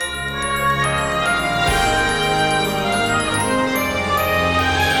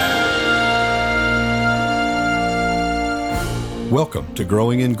Welcome to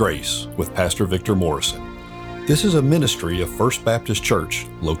Growing in Grace with Pastor Victor Morrison. This is a ministry of First Baptist Church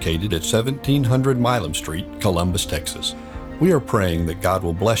located at 1700 Milam Street, Columbus, Texas. We are praying that God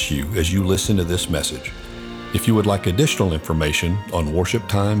will bless you as you listen to this message. If you would like additional information on worship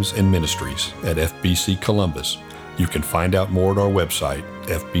times and ministries at FBC Columbus, you can find out more at our website,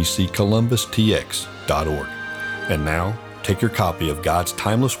 fbccolumbustx.org. And now, take your copy of God's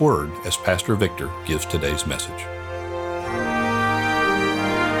Timeless Word as Pastor Victor gives today's message.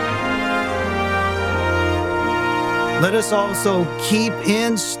 Let us also keep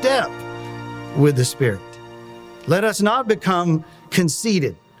in step with the Spirit. Let us not become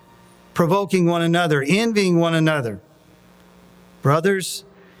conceited, provoking one another, envying one another. Brothers,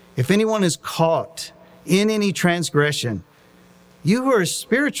 if anyone is caught in any transgression, you who are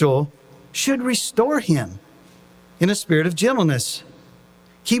spiritual should restore him in a spirit of gentleness.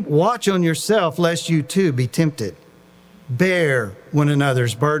 Keep watch on yourself, lest you too be tempted. Bear one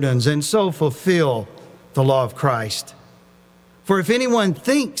another's burdens, and so fulfill the law of Christ. For if anyone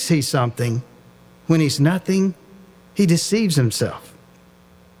thinks he's something, when he's nothing, he deceives himself.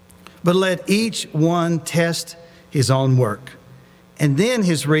 But let each one test his own work, and then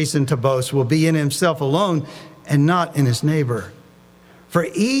his reason to boast will be in himself alone and not in his neighbor. For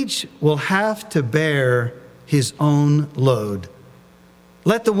each will have to bear his own load.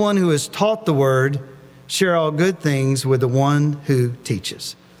 Let the one who is taught the word share all good things with the one who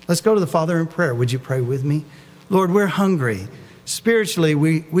teaches. Let's go to the Father in prayer. Would you pray with me? Lord, we're hungry. Spiritually,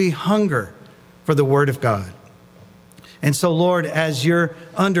 we hunger for the Word of God. And so, Lord, as your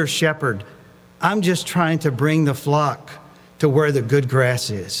under shepherd, I'm just trying to bring the flock to where the good grass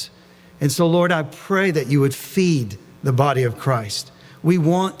is. And so, Lord, I pray that you would feed the body of Christ. We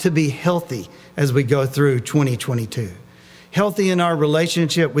want to be healthy as we go through 2022. Healthy in our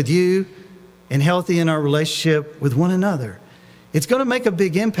relationship with you and healthy in our relationship with one another. It's going to make a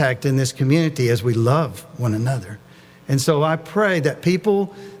big impact in this community as we love one another. And so I pray that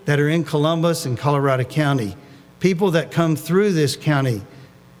people that are in Columbus and Colorado County, people that come through this county,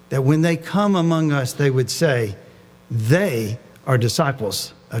 that when they come among us, they would say they are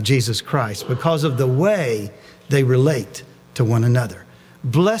disciples of Jesus Christ because of the way they relate to one another.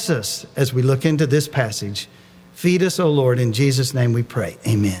 Bless us as we look into this passage. Feed us, O Lord, in Jesus' name we pray.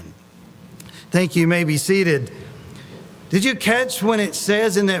 Amen. Thank you. You may be seated. Did you catch when it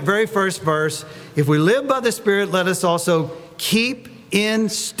says in that very first verse, if we live by the Spirit, let us also keep in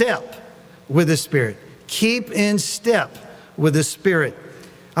step with the Spirit. Keep in step with the Spirit.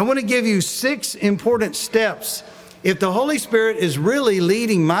 I want to give you 6 important steps. If the Holy Spirit is really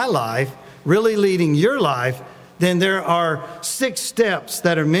leading my life, really leading your life, then there are 6 steps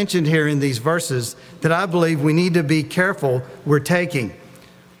that are mentioned here in these verses that I believe we need to be careful we're taking.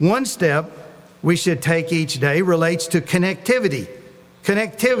 One step we should take each day relates to connectivity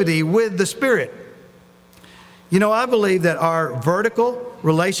with the Spirit. You know, I believe that our vertical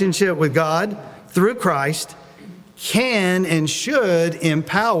relationship with God through Christ can and should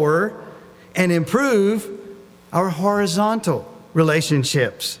empower and improve our horizontal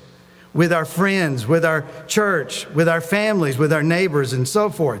relationships with our friends, with our church, with our families, with our neighbors, and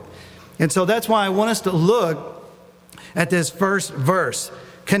so forth. And so that's why I want us to look at this first verse,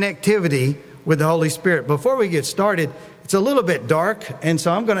 connectivity with the Holy Spirit. Before we get started, it's a little bit dark, and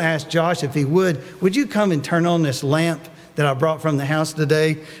so I'm going to ask Josh if he would you come and turn on this lamp that I brought from the house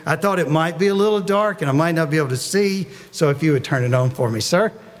today? I thought it might be a little dark, and I might not be able to see, so if you would turn it on for me,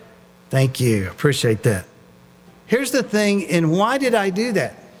 sir. Thank you. Appreciate that. Here's the thing, and why did I do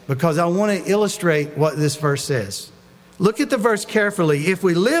that? Because I want to illustrate what this verse says. Look at the verse carefully. If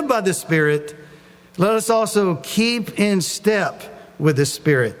we live by the Spirit, let us also keep in step with the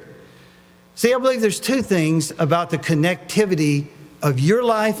Spirit. See, I believe there's 2 things about the connectivity of your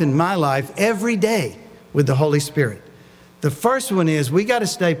life and my life every day with the Holy Spirit. The first one is we got to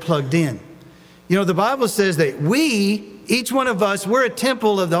stay plugged in. You know, the Bible says that each one of us, we're a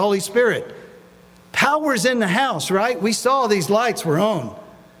temple of the Holy Spirit. Power's in the house, right? We saw these lights were on.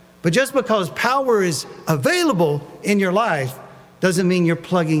 But just because power is available in your life doesn't mean you're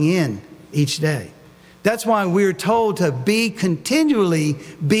plugging in each day. That's why we're told to be continually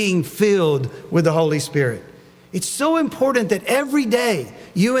being filled with the Holy Spirit. It's so important that every day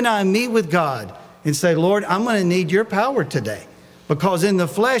you and I meet with God and say, Lord, I'm going to need your power today. Because in the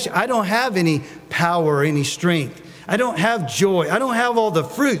flesh, I don't have any power or any strength. I don't have joy. I don't have all the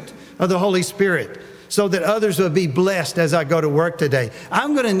fruit of the Holy Spirit so that others will be blessed as I go to work today.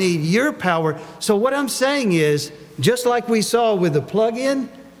 I'm going to need your power. So what I'm saying is, just like we saw with the plug-in,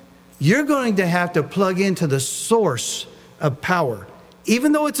 you're going to have to plug into the source of power.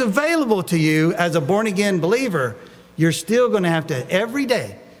 Even though it's available to you as a born-again believer, you're still going to have to every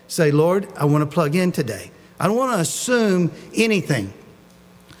day say, Lord, I want to plug in today. I don't want to assume anything.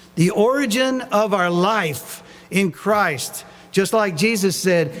 The origin of our life in Christ, just like Jesus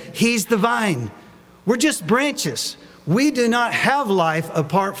said, He's the vine. We're just branches. We do not have life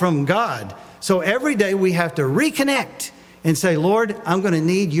apart from God. So every day we have to reconnect and say, Lord, I'm going to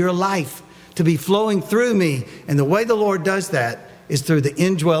need your life to be flowing through me. And the way the Lord does that is through the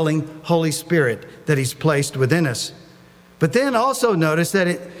indwelling Holy Spirit that He's placed within us. But then also notice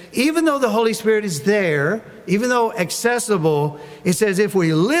that even though the Holy Spirit is there, even though accessible, it says if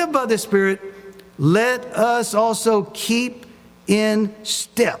we live by the Spirit, let us also keep in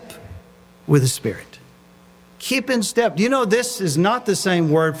step with the Spirit. Keep in step. Do you know this is not the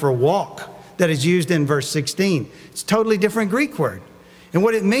same word for walk that is used in verse 16? It's a totally different Greek word. And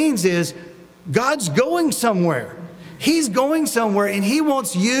what it means is God's going somewhere. He's going somewhere, and He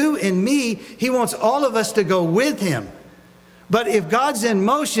wants you and me, He wants all of us to go with Him. But if God's in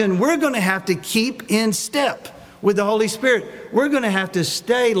motion, we're going to have to keep in step with the Holy Spirit. We're going to have to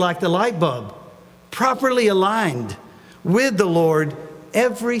stay like the light bulb, properly aligned with the Lord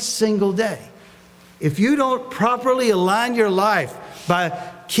every single day. If you don't properly align your life by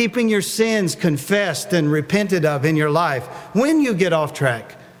keeping your sins confessed and repented of in your life, when you get off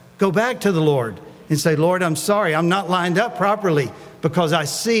track, go back to the Lord and say, Lord, I'm sorry, I'm not lined up properly because I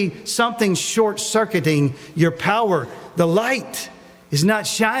see something short-circuiting your power. The light is not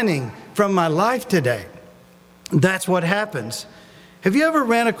shining from my life today. That's what happens. Have you ever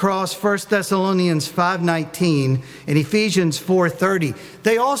ran across 1 Thessalonians 5:19 and Ephesians 4:30?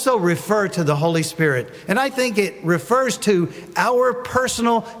 They also refer to the Holy Spirit. And I think it refers to our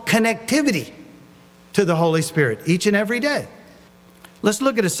personal connectivity to the Holy Spirit each and every day. Let's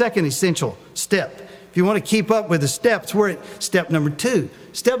look at a second essential step. If you want to keep up with the steps, we're at step number 2.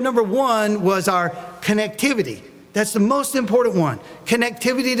 Step number 1 was our connectivity. That's the most important one.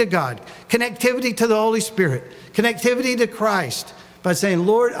 Connectivity to God, connectivity to the Holy Spirit, connectivity to Christ by saying,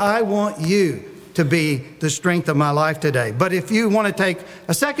 Lord, I want you to be the strength of my life today. But if you want to take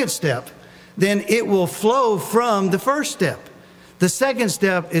a second step, then it will flow from the first step. The second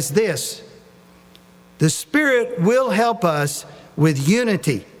step is this. The Spirit will help us with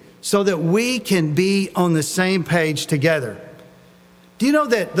unity so that we can be on the same page together. Do you know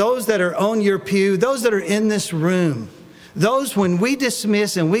that those that are on your pew, those that are in this room, those when we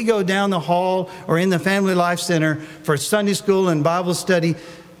dismiss and we go down the hall or in the Family Life Center for Sunday school and Bible study,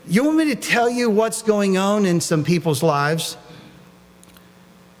 you want me to tell you what's going on in some people's lives?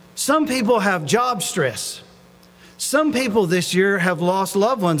 Some people have job stress. Some people this year have lost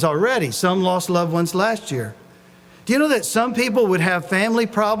loved ones already. Some lost loved ones last year. Do you know that some people would have family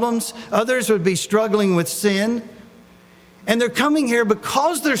problems? Others would be struggling with sin. And they're coming here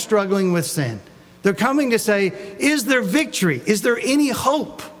because they're struggling with sin. They're coming to say, is there victory? Is there any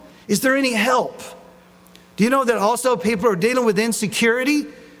hope? Is there any help? Do you know that also people are dealing with insecurity?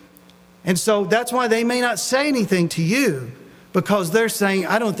 And so that's why they may not say anything to you, because they're saying,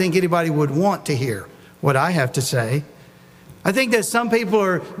 I don't think anybody would want to hear what I have to say. I think that some people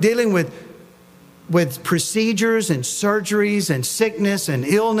are dealing with procedures and surgeries and sickness and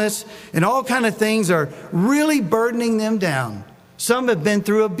illness and all kind of things are really burdening them down. Some have been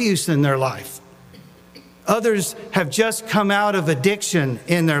through abuse in their life. Others have just come out of addiction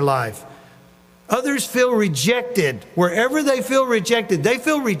in their life. Others feel rejected. Wherever they feel rejected, they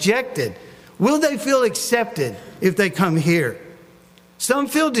feel rejected. Will they feel accepted if they come here? Some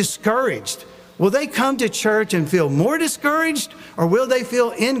feel discouraged. Will they come to church and feel more discouraged, or will they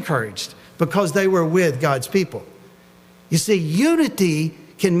feel encouraged because they were with God's people? You see, unity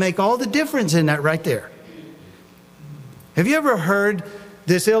can make all the difference in that right there. Have you ever heard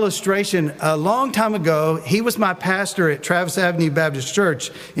this illustration? A long time ago, he was my pastor at Travis Avenue Baptist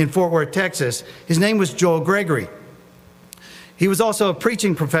Church in Fort Worth, Texas. His name was Joel Gregory. He was also a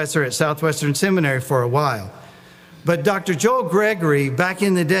preaching professor at Southwestern Seminary for a while. But Dr. Joel Gregory, back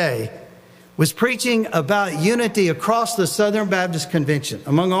in the day, was preaching about unity across the Southern Baptist Convention,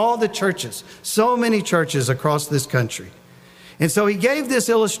 among all the churches, so many churches across this country. And so he gave this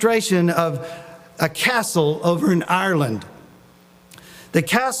illustration of a castle over in Ireland. The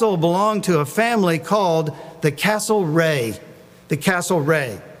castle belonged to a family called the Castlereagh. The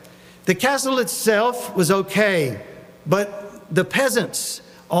Castlereagh. The castle itself was okay, but the peasants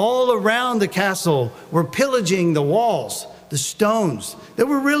all around the castle were pillaging the walls, the stones. They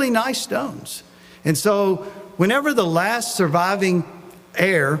were really nice stones. And so whenever the last surviving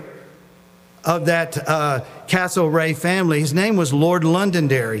heir of that Castlereagh family, his name was Lord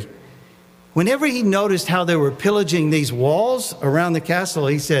Londonderry, whenever he noticed how they were pillaging these walls around the castle,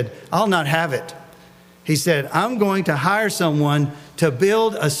 he said, I'll not have it. He said, I'm going to hire someone to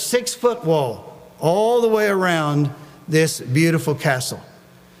build a 6-foot wall all the way around this beautiful castle.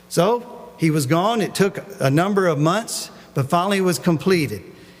 So he was gone. It took a number of months, but finally it was completed.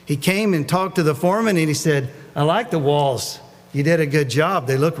 He came and talked to the foreman, and he said, I like the walls. You did a good job.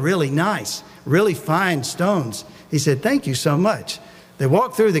 They look really nice, really fine stones. He said, thank you so much. They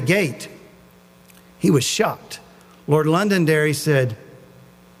walked through the gate. He was shocked. Lord Londonderry said,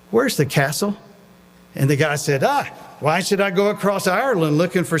 where's the castle? And the guy said, why should I go across Ireland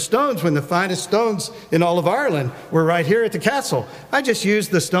looking for stones when the finest stones in all of Ireland were right here at the castle? I just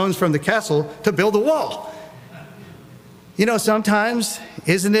used the stones from the castle to build a wall. You know, sometimes,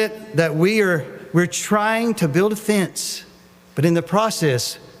 isn't it that we're trying to build a fence, but in the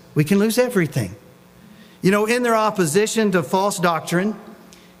process, we can lose everything. You know, in their opposition to false doctrine,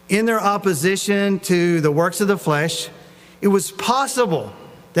 in their opposition to the works of the flesh, it was possible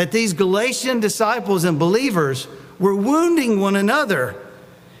that these Galatian disciples and believers were wounding one another,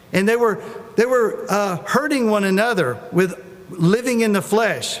 and they were hurting one another with living in the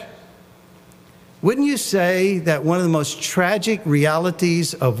flesh. Wouldn't you say that one of the most tragic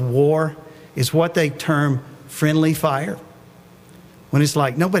realities of war is what they term friendly fire? When it's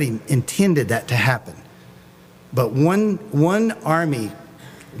like nobody intended that to happen, but one army,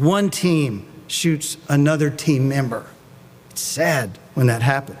 one team shoots another team member. It's sad when that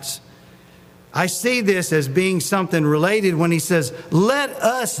happens. I see this as being something related when he says, let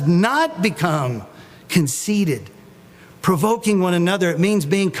us not become conceited, provoking one another. It means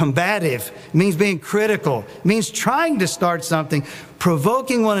being combative. It means being critical. It means trying to start something,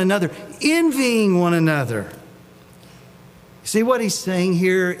 provoking one another, envying one another. See what he's saying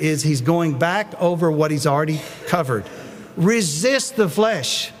here is he's going back over what he's already covered. Resist the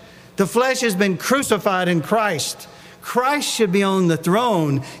flesh. The flesh has been crucified in Christ. Christ should be on the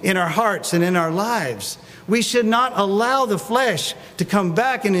throne in our hearts and in our lives. We should not allow the flesh to come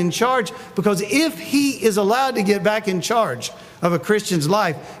back and in charge, because if he is allowed to get back in charge of a Christian's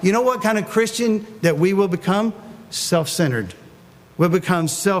life, you know what kind of Christian that we will become? Self-centered. We'll become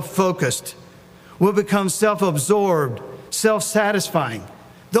self-focused. We'll become self-absorbed, self-satisfying.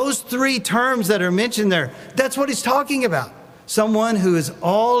 Those three terms that are mentioned there, that's what he's talking about. Someone who is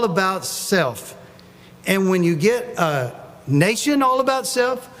all about self. And when you get a nation all about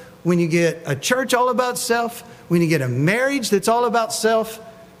self, when you get a church all about self, when you get a marriage that's all about self,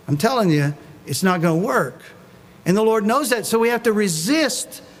 I'm telling you, it's not going to work. And the Lord knows that, so we have to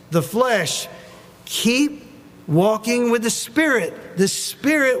resist the flesh. Keep walking with the Spirit. The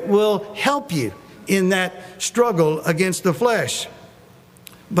Spirit will help you in that struggle against the flesh.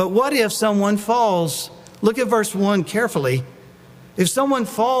 But what if someone falls? Look at verse 1 carefully. If someone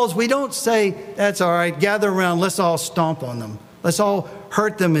falls, we don't say, that's all right, gather around, let's all stomp on them. Let's all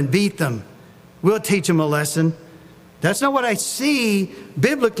hurt them and beat them. We'll teach them a lesson. That's not what I see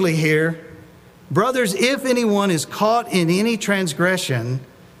biblically here. Brothers, if anyone is caught in any transgression,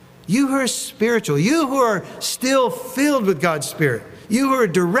 you who are spiritual, you who are still filled with God's Spirit, you who are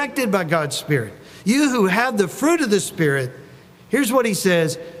directed by God's Spirit, you who have the fruit of the Spirit, here's what he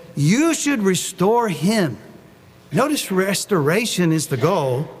says, you should restore him. Notice restoration is the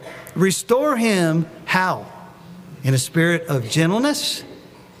goal. Restore him how? In a spirit of gentleness,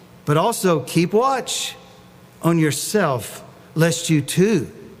 but also keep watch on yourself, lest you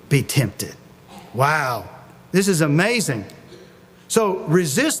too be tempted. Wow, this is amazing. So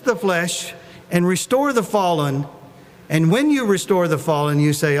resist the flesh and restore the fallen. And when you restore the fallen,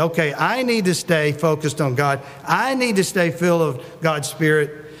 you say, okay, I need to stay focused on God. I need to stay filled of God's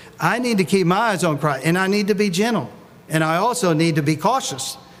Spirit. I need to keep my eyes on Christ, and I need to be gentle. And I also need to be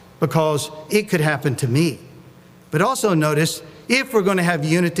cautious, because it could happen to me. But also notice, if we're going to have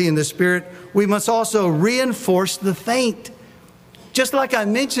unity in the Spirit, we must also reinforce the faint. Just like I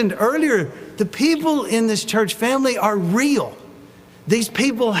mentioned earlier, the people in this church family are real. These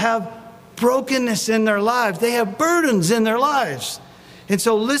people have brokenness in their lives. They have burdens in their lives. And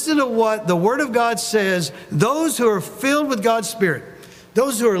so listen to what the Word of God says. Those who are filled with God's Spirit,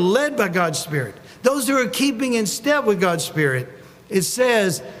 those who are led by God's Spirit, those who are keeping in step with God's Spirit, it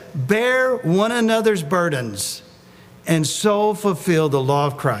says, bear one another's burdens and so fulfill the law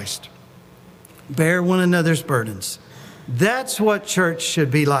of Christ. Bear one another's burdens. That's what church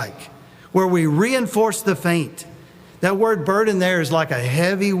should be like, where we reinforce the faint. That word burden there is like a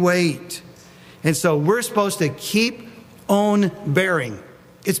heavy weight. And so we're supposed to keep on bearing.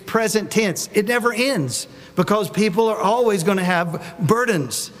 It's present tense. It never ends, because people are always going to have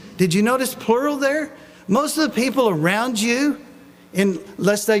burdens. Did you notice plural there? Most of the people around you, in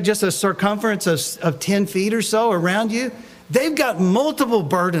let's say just a circumference of 10 feet or so around you, they've got multiple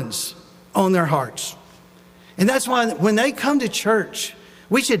burdens on their hearts. And that's why when they come to church,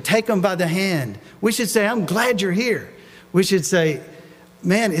 we should take them by the hand. We should say, I'm glad you're here. We should say,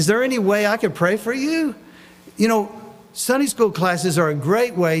 man, is there any way I could pray for you? You know, Sunday school classes are a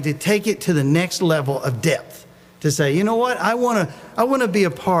great way to take it to the next level of depth. To say, you know what, I want to be a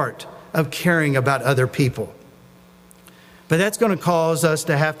part of caring about other people. But that's going to cause us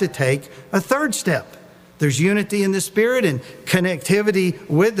to have to take a third step. There's unity in the Spirit and connectivity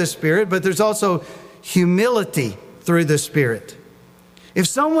with the Spirit, but there's also humility through the Spirit. If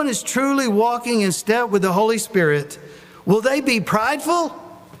someone is truly walking in step with the Holy Spirit, will they be prideful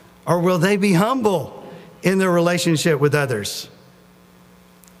or will they be humble in their relationship with others?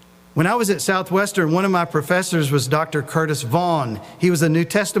 When I was at Southwestern, one of my professors was Dr. Curtis Vaughn. He was a New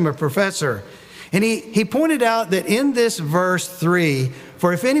Testament professor. And he pointed out that in this verse 3,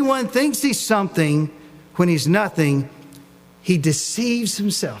 for if anyone thinks he's something when he's nothing, he deceives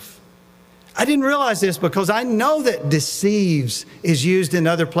himself. I didn't realize this because I know that deceives is used in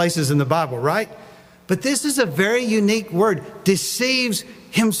other places in the Bible, right? But this is a very unique word, deceives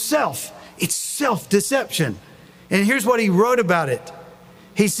himself. It's self-deception. And here's what he wrote about it.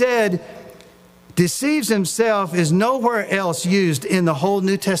 He said, deceives himself is nowhere else used in the whole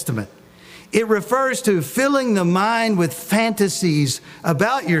New Testament. It refers to filling the mind with fantasies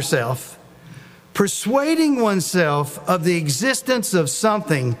about yourself, persuading oneself of the existence of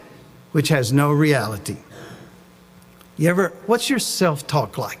something which has no reality. What's your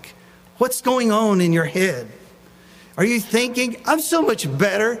self-talk like? What's going on in your head? Are you thinking, I'm so much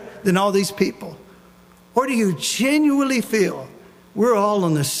better than all these people? Or do you genuinely feel we're all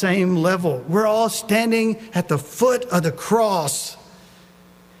on the same level? We're all standing at the foot of the cross.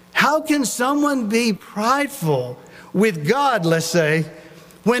 How can someone be prideful with God, let's say,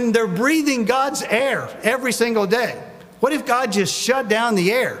 when they're breathing God's air every single day? What if God just shut down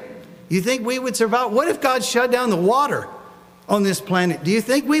the air? You think we would survive? What if God shut down the water on this planet? Do you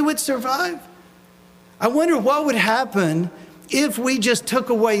think we would survive? I wonder what would happen if we just took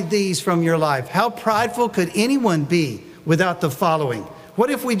away these from your life. How prideful could anyone be without the following? What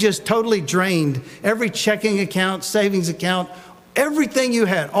if we just totally drained every checking account, savings account, everything you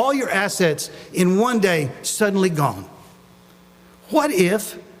had, all your assets in one day suddenly gone? What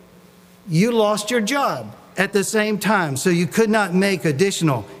if you lost your job at the same time so you could not make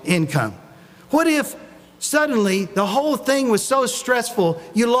additional income? What if suddenly the whole thing was so stressful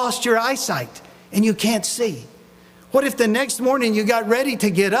you lost your eyesight and you can't see? What if the next morning you got ready to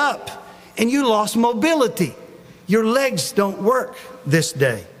get up and you lost mobility? Your legs don't work this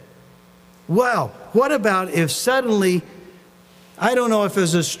day. Wow, what about if suddenly, I don't know if it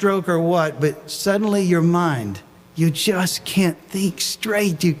was a stroke or what, but suddenly your mind, you just can't think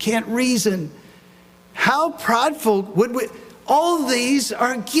straight, you can't reason. How prideful would we? All these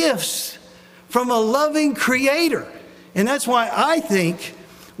are gifts from a loving Creator. And that's why I think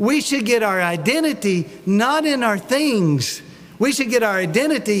we should get our identity not in our things. We should get our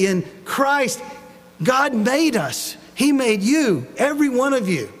identity in Christ. God made us. He made you, every one of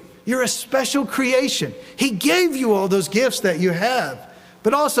you. You're a special creation. He gave you all those gifts that you have.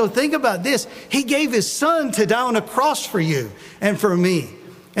 But also think about this. He gave His Son to die on a cross for you and for me.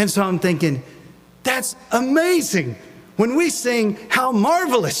 And so I'm thinking, that's amazing. When we sing, how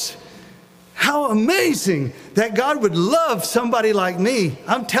marvelous, how amazing that God would love somebody like me.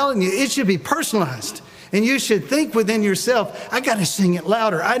 I'm telling you, it should be personalized. And you should think within yourself, I got to sing it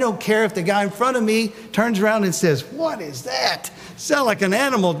louder. I don't care if the guy in front of me turns around and says, what is that? Sound like an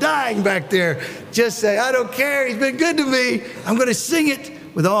animal dying back there. Just say, I don't care. He's been good to me. I'm going to sing it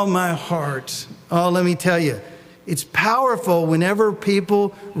with all my heart. Oh, let me tell you, it's powerful whenever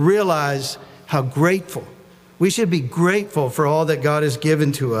people realize how grateful. We should be grateful for all that God has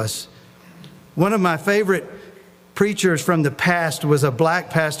given to us. One of my favorite preachers from the past was a black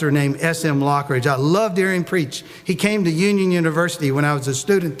pastor named S.M. Lockridge. I loved hearing him preach. He came to Union University when I was a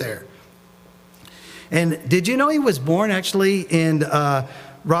student there. And did you know he was born actually in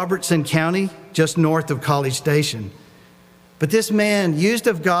Robertson County, just north of College Station? But this man, used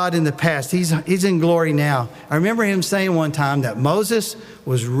of God in the past, he's in glory now. I remember him saying one time that Moses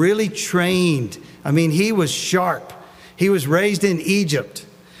was really trained. I mean, he was sharp. He was raised in Egypt,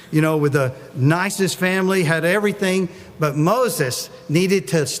 with the nicest family, had everything. But Moses needed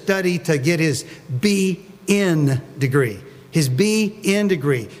to study to get his B.N. degree. His B.N.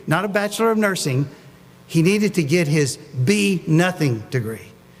 degree, not a Bachelor of Nursing. He needed to get his B.Nothing degree.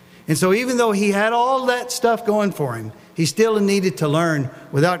 And so even though he had all that stuff going for him, he still needed to learn,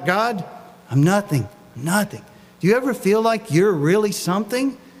 without God, I'm nothing, nothing. Do you ever feel like you're really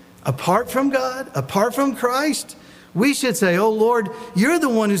something apart from God, apart from Christ? We should say, oh Lord, you're the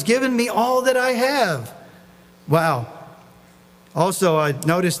one who's given me all that I have. Wow. Also, I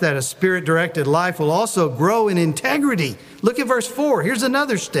noticed that a spirit-directed life will also grow in integrity. Look at verse 4. Here's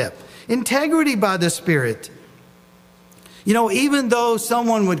another step. Integrity by the Spirit. You know, even though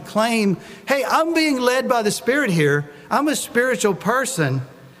someone would claim, hey, I'm being led by the Spirit here, I'm a spiritual person,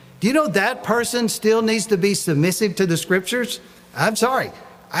 do you know that person still needs to be submissive to the Scriptures? I'm sorry.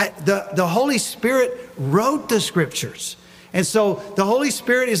 The Holy Spirit wrote the Scriptures. And so the Holy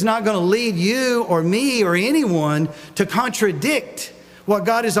Spirit is not going to lead you or me or anyone to contradict what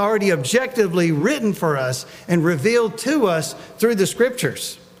God has already objectively written for us and revealed to us through the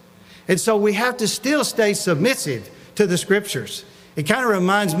Scriptures. And so we have to still stay submissive to the Scriptures. It kind of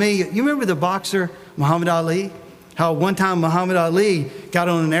reminds me, you remember the boxer Muhammad Ali? How one time Muhammad Ali got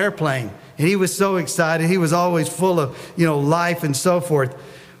on an airplane and he was so excited. He was always full of, life and so forth.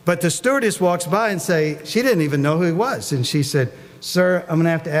 But the stewardess walks by and she didn't even know who he was. And she said, sir, I'm going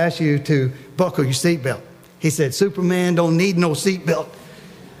to have to ask you to buckle your seatbelt. He said, Superman don't need no seatbelt.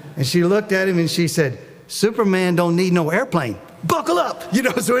 And she looked at him and she said, Superman don't need no airplane. Buckle up.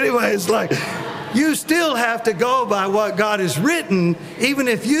 So anyway, it's like, you still have to go by what God has written, even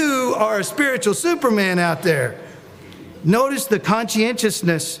if you are a spiritual Superman out there. Notice the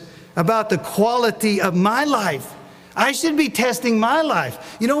conscientiousness about the quality of my life. I should be testing my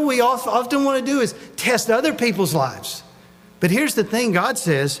life. What we often want to do is test other people's lives. But here's the thing, God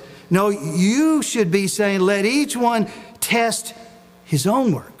says, no, you should be saying, let each one test his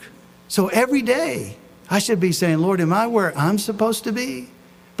own work. So every day, I should be saying, Lord, am I where I'm supposed to be?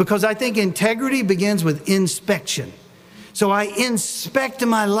 Because I think integrity begins with inspection. So I inspect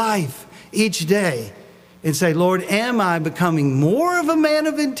my life each day and say, Lord, am I becoming more of a man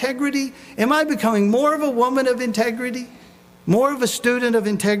of integrity? Am I becoming more of a woman of integrity? More of a student of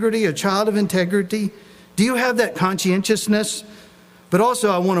integrity, a child of integrity? Do you have that conscientiousness? But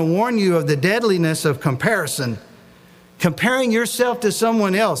also I want to warn you of the deadliness of comparison. Comparing yourself to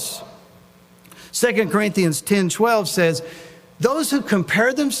someone else. 2 Corinthians 10:12 says, those who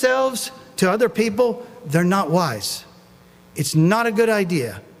compare themselves to other people, they're not wise. It's not a good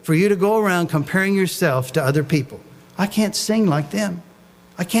idea for you to go around comparing yourself to other people. I can't sing like them.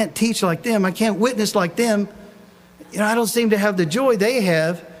 I can't teach like them. I can't witness like them. I don't seem to have the joy they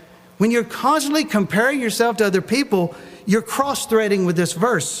have. When you're constantly comparing yourself to other people, you're cross-threading with this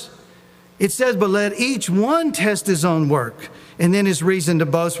verse. It says, but let each one test his own work, and then his reason to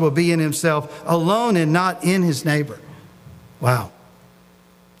boast will be in himself alone and not in his neighbor. Wow.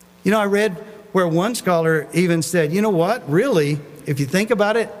 I read where one scholar even said, you know what, really, if you think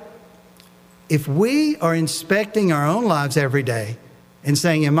about it, if we are inspecting our own lives every day and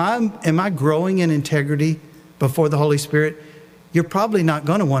saying, am I growing in integrity before the Holy Spirit? You're probably not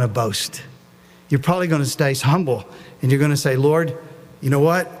going to want to boast. You're probably going to stay humble and you're going to say, Lord, you know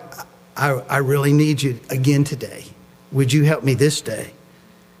what? I really need you again today. Would you help me this day?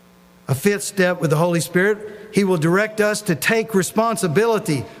 A fifth step with the Holy Spirit, He will direct us to take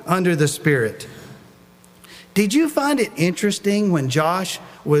responsibility under the Spirit. Did you find it interesting when Josh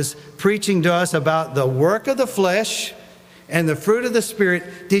was preaching to us about the work of the flesh and the fruit of the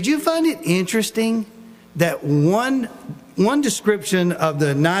Spirit? Did you find it interesting that one description of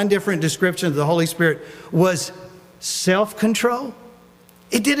the 9 different descriptions of the Holy Spirit was self-control?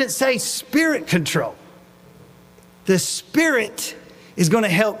 It didn't say spirit control. The Spirit is going to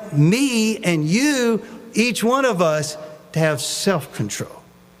help me and you, each one of us, to have self-control.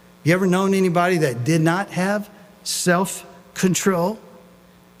 You ever known anybody that did not have self-control?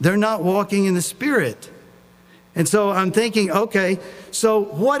 They're not walking in the Spirit. And so I'm thinking, okay, so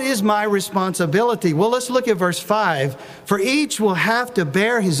what is my responsibility? Well, let's look at verse 5. For each will have to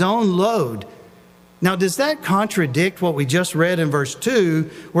bear his own load. Now, does that contradict what we just read in verse 2,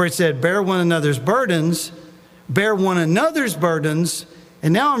 where it said, bear one another's burdens, bear one another's burdens?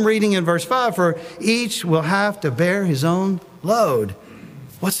 And now I'm reading in verse 5, for each will have to bear his own load.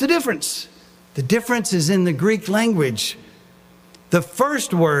 What's the difference? The difference is in the Greek language. The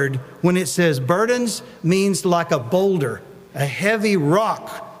first word, when it says burdens, means like a boulder, a heavy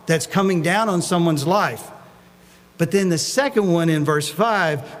rock that's coming down on someone's life. But then the second one in verse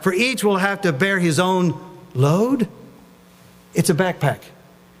 5, for each will have to bear his own load. It's a backpack.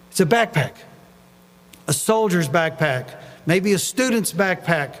 It's a backpack. A soldier's backpack, maybe a student's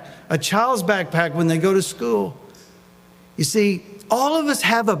backpack, a child's backpack when they go to school. You see, all of us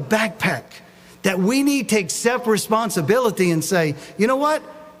have a backpack that we need to accept responsibility and say, you know what?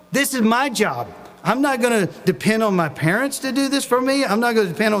 This is my job. I'm not going to depend on my parents to do this for me. I'm not going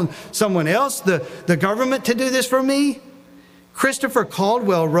to depend on someone else, the government, to do this for me. Christopher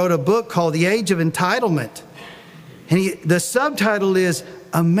Caldwell wrote a book called The Age of Entitlement. And the subtitle is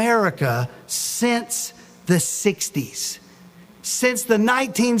America Since the 60s. Since the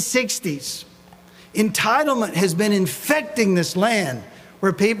 1960s, entitlement has been infecting this land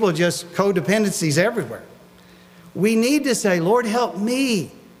where people just codependencies everywhere. We need to say, Lord, help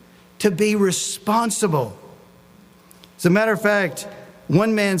me to be responsible. As a matter of fact,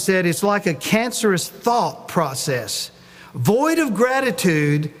 one man said it's like a cancerous thought process, void of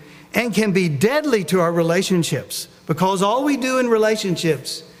gratitude, and can be deadly to our relationships, because all we do in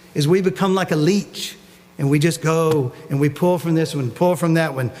relationships is we become like a leech, and we just go and we pull from this one, pull from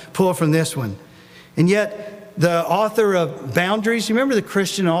that one, pull from this one. And yet the author of Boundaries, you remember the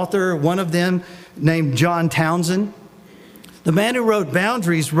Christian author, one of them named John Townsend? The man who wrote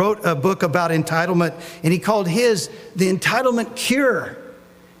Boundaries wrote a book about entitlement, and he called his The Entitlement Cure.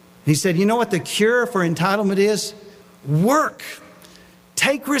 He said, you know what the cure for entitlement is? Work.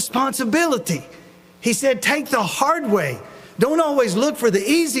 Take responsibility. He said, take the hard way. Don't always look for the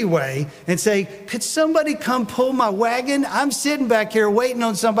easy way and say, could somebody come pull my wagon? I'm sitting back here waiting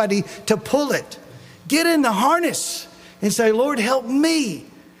on somebody to pull it. Get in the harness and say, Lord, help me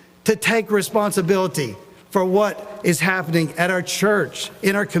to take responsibility for what is happening at our church,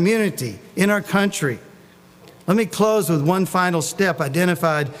 in our community, in our country. Let me close with one final step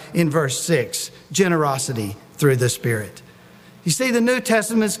identified in verse 6, generosity through the Spirit. You see, the New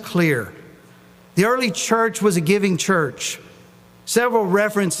Testament's clear. The early church was a giving church. Several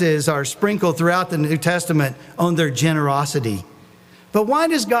references are sprinkled throughout the New Testament on their generosity. But why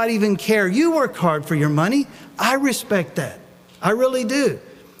does God even care? You work hard for your money. I respect that. I really do.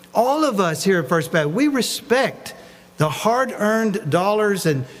 All of us here at First Baptist, we respect the hard-earned dollars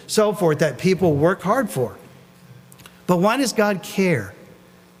and so forth that people work hard for. But why does God care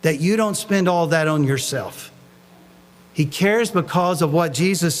that you don't spend all that on yourself? He cares because of what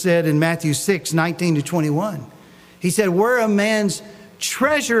Jesus said in Matthew 6, 19 to 21. He said, where a man's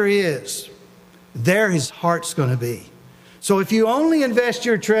treasure is, there his heart's going to be. So if you only invest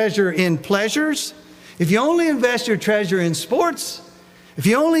your treasure in pleasures, if you only invest your treasure in sports, if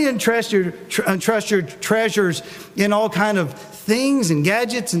you only entrust your treasures in all kind of things and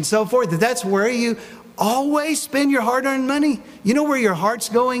gadgets and so forth, that's where you always spend your hard-earned money. You know where your heart's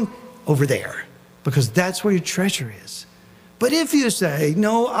going? Over there, because that's where your treasure is. But if you say,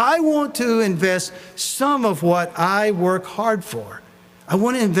 no, I want to invest some of what I work hard for. I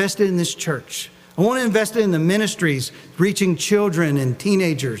want to invest it in this church. I want to invest it in the ministries, reaching children and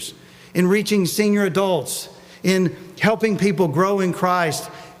teenagers, in reaching senior adults, in helping people grow in Christ,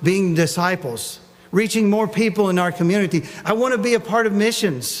 being disciples, reaching more people in our community. I want to be a part of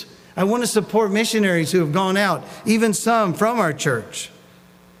missions. I want to support missionaries who have gone out, even some from our church.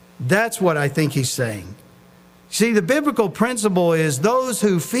 That's what I think he's saying. See, the biblical principle is those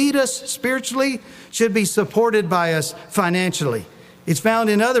who feed us spiritually should be supported by us financially. It's found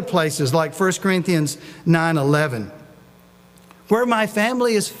in other places like 1 Corinthians 9:11. Where my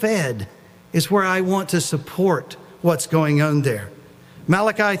family is fed is where I want to support what's going on there.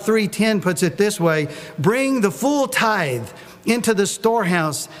 Malachi 3:10 puts it this way, bring the full tithe into the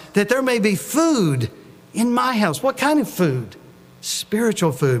storehouse that there may be food in my house. What kind of food?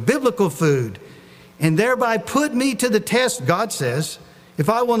 Spiritual food, biblical food. And thereby put me to the test, God says, if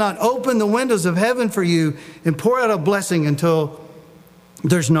I will not open the windows of heaven for you and pour out a blessing until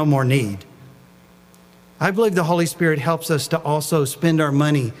there's no more need. I believe the Holy Spirit helps us to also spend our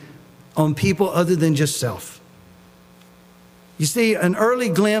money on people other than just self. You see, an early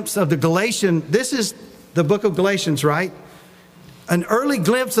glimpse of the Galatian, this is the book of Galatians, right? An early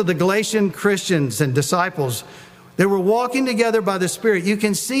glimpse of the Galatian Christians and disciples. They were walking together by the Spirit. You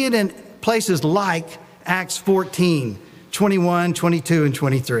can see it in places like Acts 14, 21, 22, and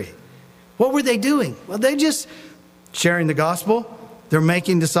 23. What were they doing? Well, they're just sharing the gospel. They're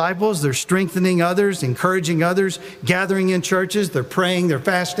making disciples. They're strengthening others, encouraging others, gathering in churches. They're praying. They're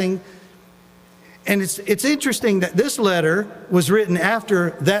fasting. And it's interesting that this letter was written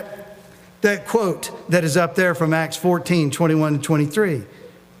after that quote that is up there from Acts 14, 21 to 23.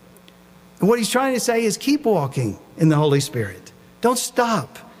 And what he's trying to say is keep walking in the Holy Spirit. Don't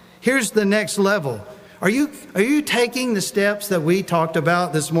stop. Here's the next level. Are you taking the steps that we talked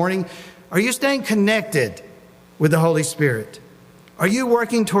about this morning? Are you staying connected with the Holy Spirit? Are you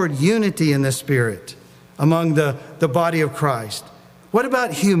working toward unity in the Spirit among the body of Christ? What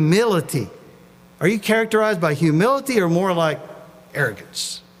about humility? Are you characterized by humility or more like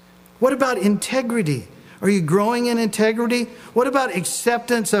arrogance? What about integrity? Are you growing in integrity? What about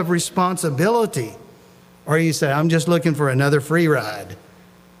acceptance of responsibility? Or you say, I'm just looking for another free ride.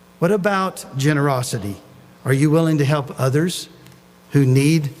 What about generosity? Are you willing to help others who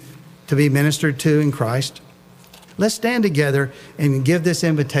need to be ministered to in Christ? Let's stand together and give this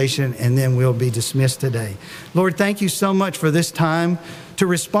invitation, and then we'll be dismissed today. Lord, thank you so much for this time to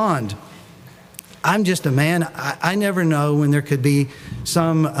respond. I'm just a man. I never know when there could be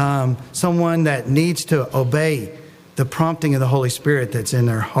someone that needs to obey the prompting of the Holy Spirit that's in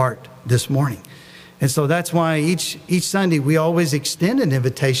their heart this morning. And so that's why each Sunday we always extend an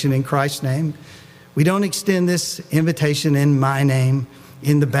invitation in Christ's name. We don't extend this invitation in my name,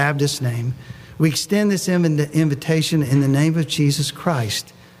 in the Baptist name. We extend this invitation in the name of Jesus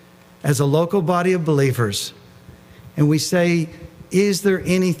Christ as a local body of believers. And we say, is there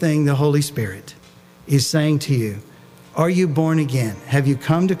anything the Holy Spirit is saying to you? Are you born again? Have you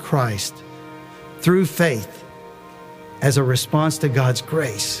come to Christ through faith as a response to God's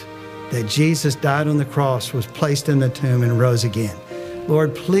grace that Jesus died on the cross, was placed in the tomb, and rose again?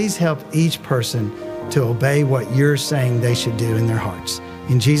 Lord, please help each person to obey what you're saying they should do in their hearts.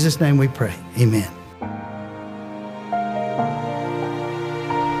 In Jesus' name we pray. Amen.